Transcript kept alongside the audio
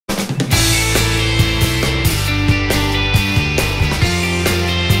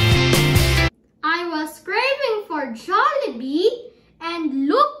And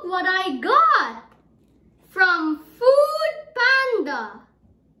look what I got from Food Panda.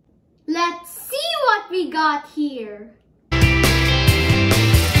 Let's see what we got here.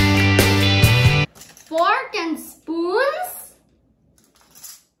 Fork and spoons,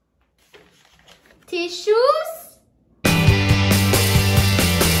 tissues,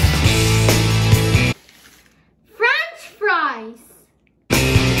 French fries,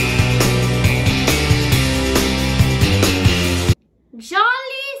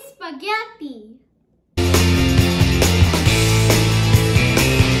 Jolly spaghetti,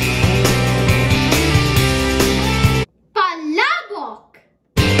 Palabok,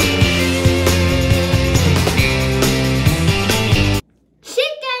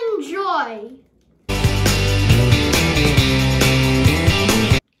 Chicken Joy,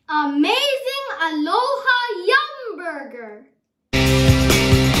 Amazing Aloha Yum Burger,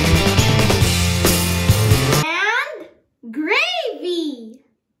 and gravy.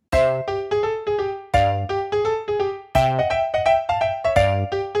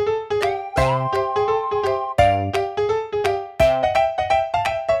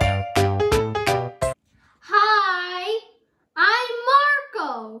 Hi, I'm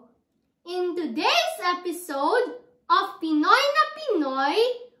Marco. In today's episode of Pinoy na Pinoy,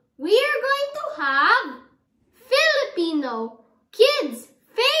 we are going to have Filipino kids'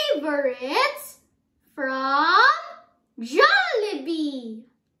 favorites from JOLLIBEE.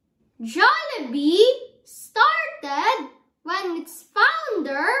 JOLLIBEE started when its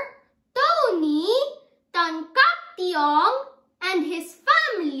founder, Tony Tancactiong, and his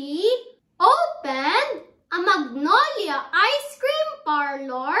family opened a Magnolia ice cream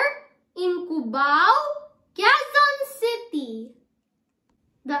parlor in Cubao, Quezon City.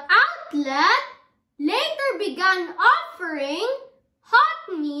 The outlet later began offering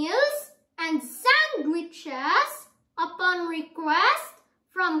hot meals and sandwiches upon request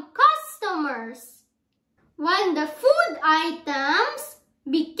from customers. When the food items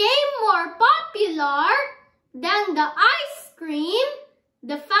became more popular than the ice cream,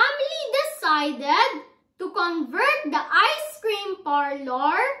 the family decided to convert the ice cream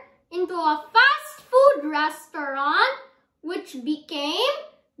parlor into a fast food restaurant, which became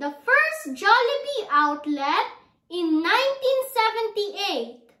the first JOLLIBEE outlet in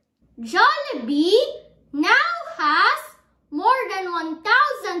 1978. JOLLIBEE now has more than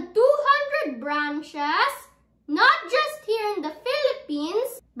 1,200 branches, not just here in the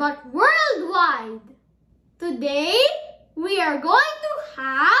Philippines, but worldwide. Today, we are going to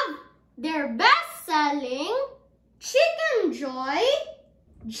have their best-selling Chicken Joy,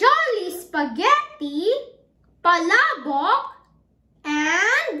 Jolly Spaghetti, Palabok,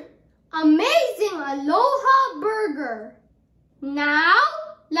 and Amazing Aloha Burger. Now,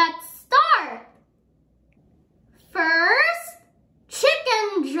 let's start. First,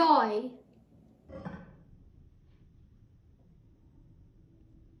 Chicken Joy.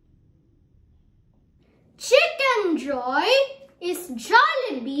 Chicken Joy is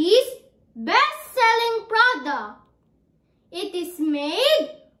JOLLIBEE's best-selling product. It is made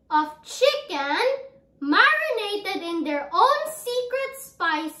of chicken marinated in their own secret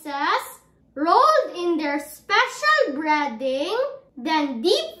spices, rolled in their special breading, then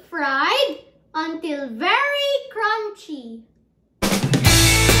deep fried until very crunchy.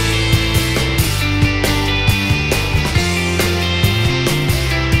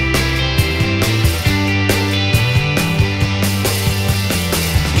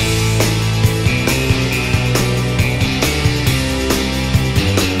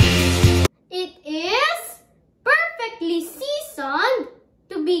 It is perfectly seasoned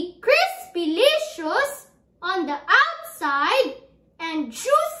to be crispy-licious on the outside and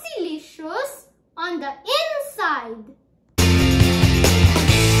juicy-licious on the inside.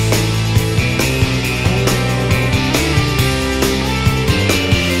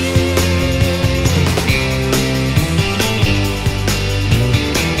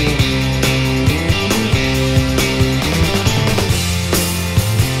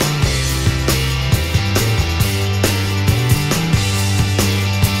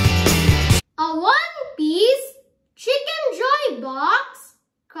 A one-piece Chicken Joy box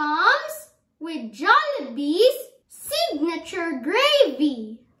comes with JOLLIBEE's signature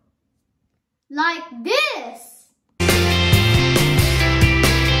gravy. Like this.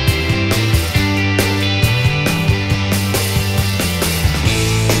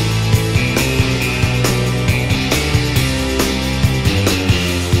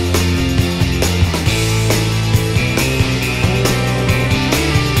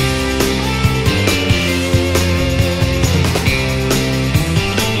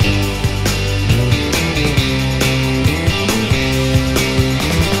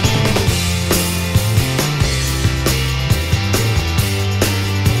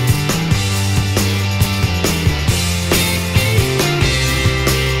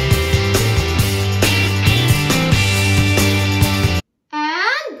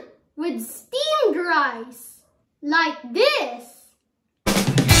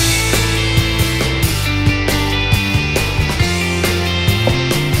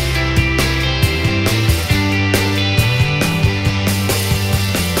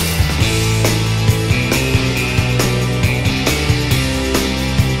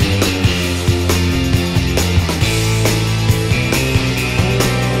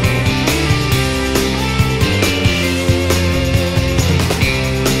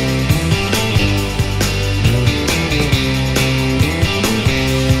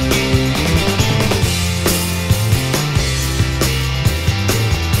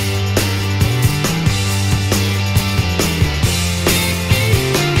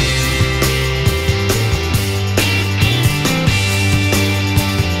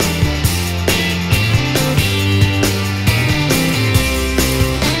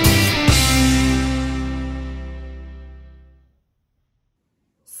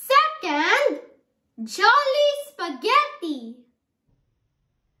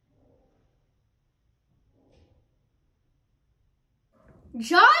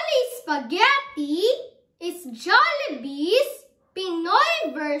 Jolly Spaghetti is Jollibee's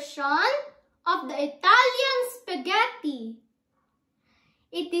Pinoy version of the Italian spaghetti.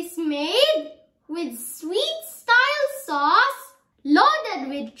 It is made with sweet-style sauce loaded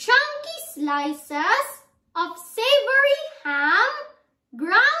with chunky slices of savory ham,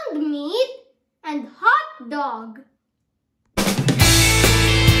 ground meat, and hot dog.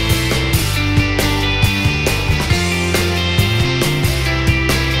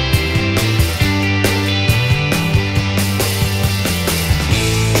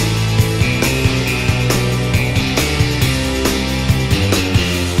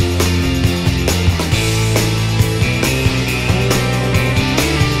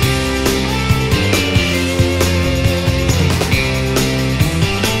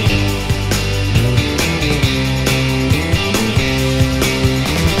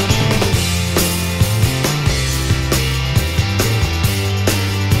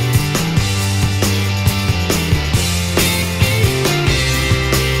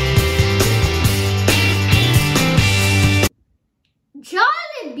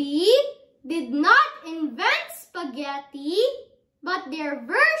 Jollibee did not invent spaghetti, but their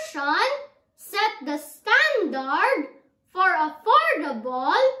version set the standard for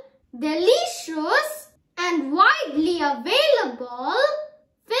affordable, delicious, and widely available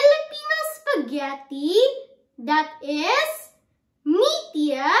Filipino spaghetti that is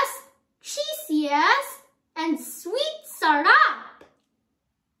meatiest, cheesiest, and sweet sarap.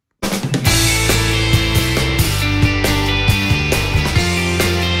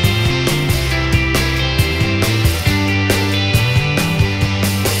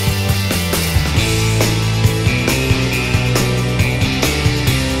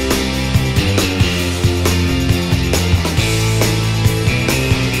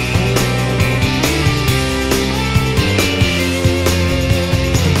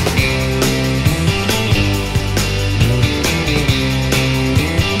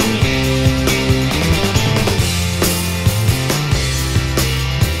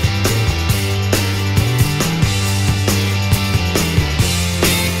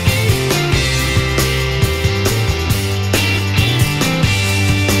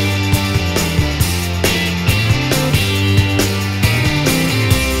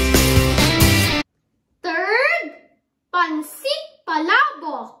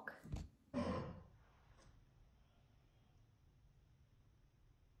 Palabok.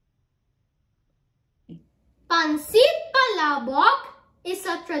 Pancit Palabok is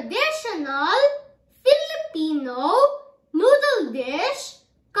a traditional Filipino noodle dish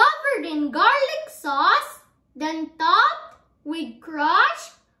covered in garlic sauce, then topped with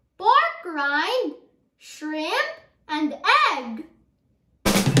crushed pork rind, shrimp, and egg.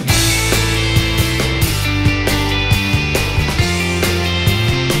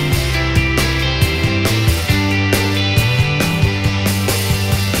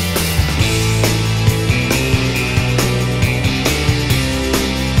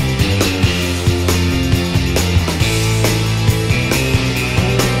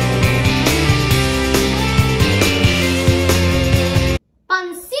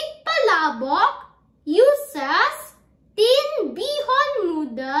 Uses thin bihon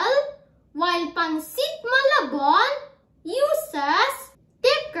noodle, while Pancit Malabon uses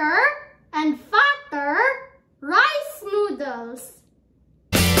thicker and fatter rice noodles.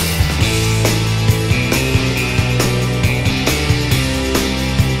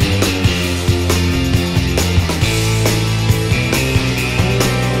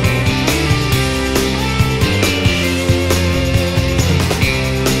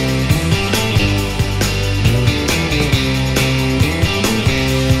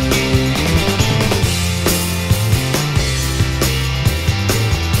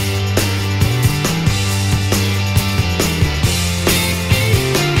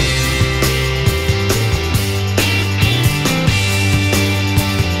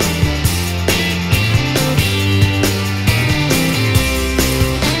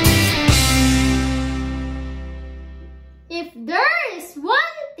 If there is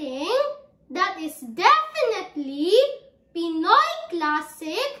one thing that is definitely Pinoy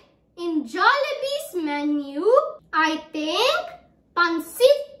classic in Jollibee's menu, I think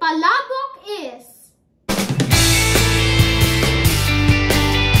Pancit Palabok is.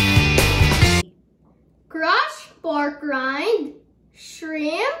 Crushed pork rind,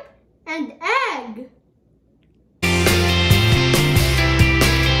 shrimp, and egg.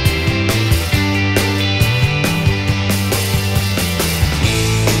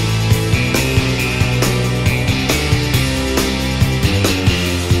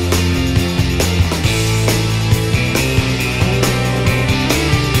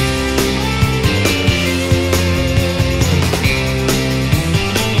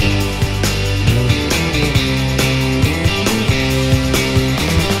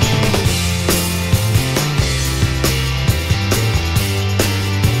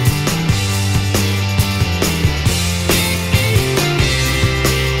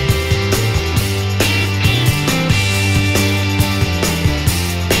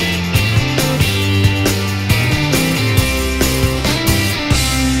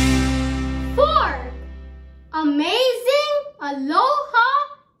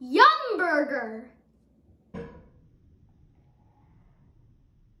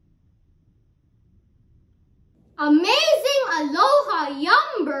 Amazing Aloha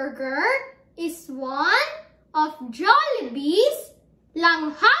Yum Burger is one of Jollibee's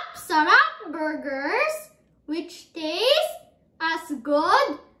Langhap Sarap burgers, which taste as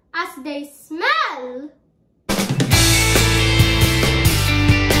good as they smell.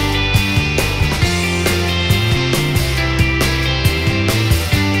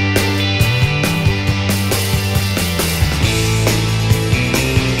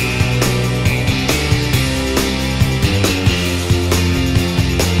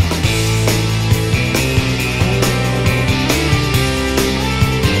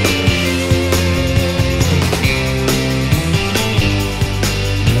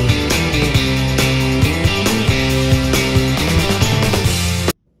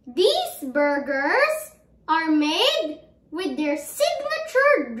 Burgers are made with their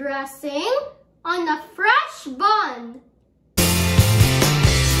signature dressing on a fresh bun.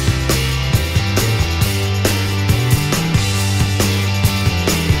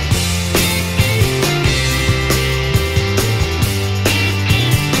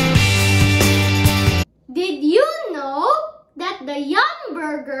 Did you know that the Yum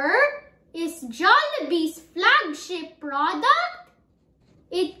Burger is Jollibee's flagship product?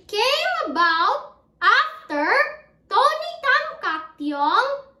 It came about after Tony Tan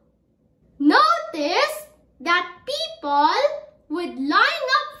noticed that people would line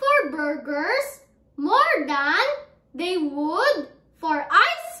up for burgers more than they would for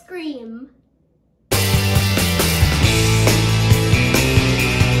ice cream.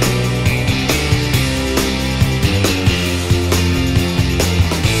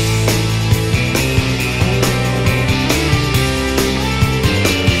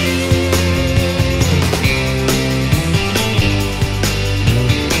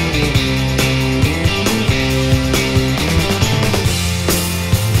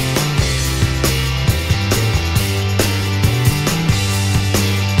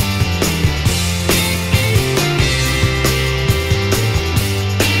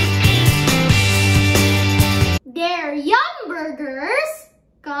 Burgers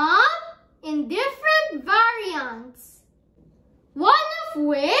come in different variants, one of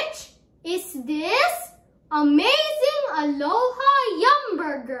which is this amazing Aloha Yum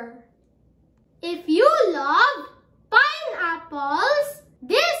Burger. If you love pineapples,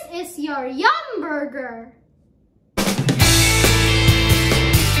 this is your Yum Burger.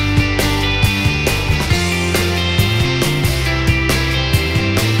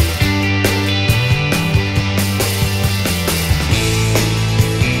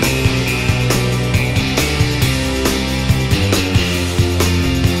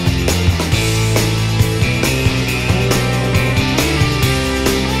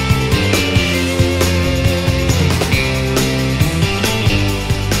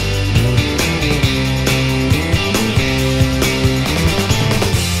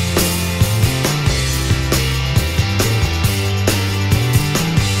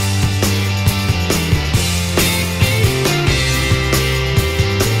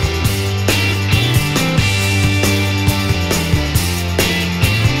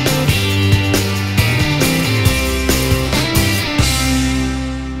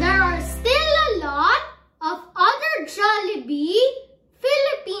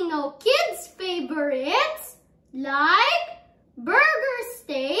 Filipino kids' favorites like burger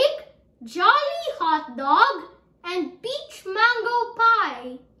steak, jolly hot dog, and peach mango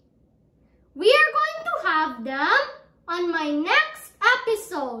pie. We are going to have them on my next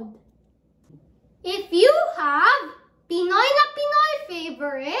episode. If you have Pinoy na Pinoy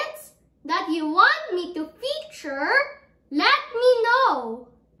favorites that you want me to feature, let me know.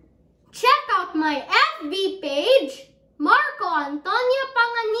 Check out my FB page, Marco Antonia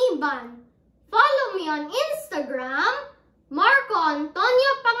Panganiban. Follow me on Instagram, Marco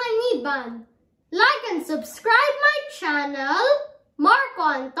Antonia Panganiban. Like and subscribe my channel, Marco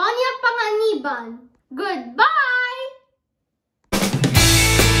Antonia Panganiban. Goodbye!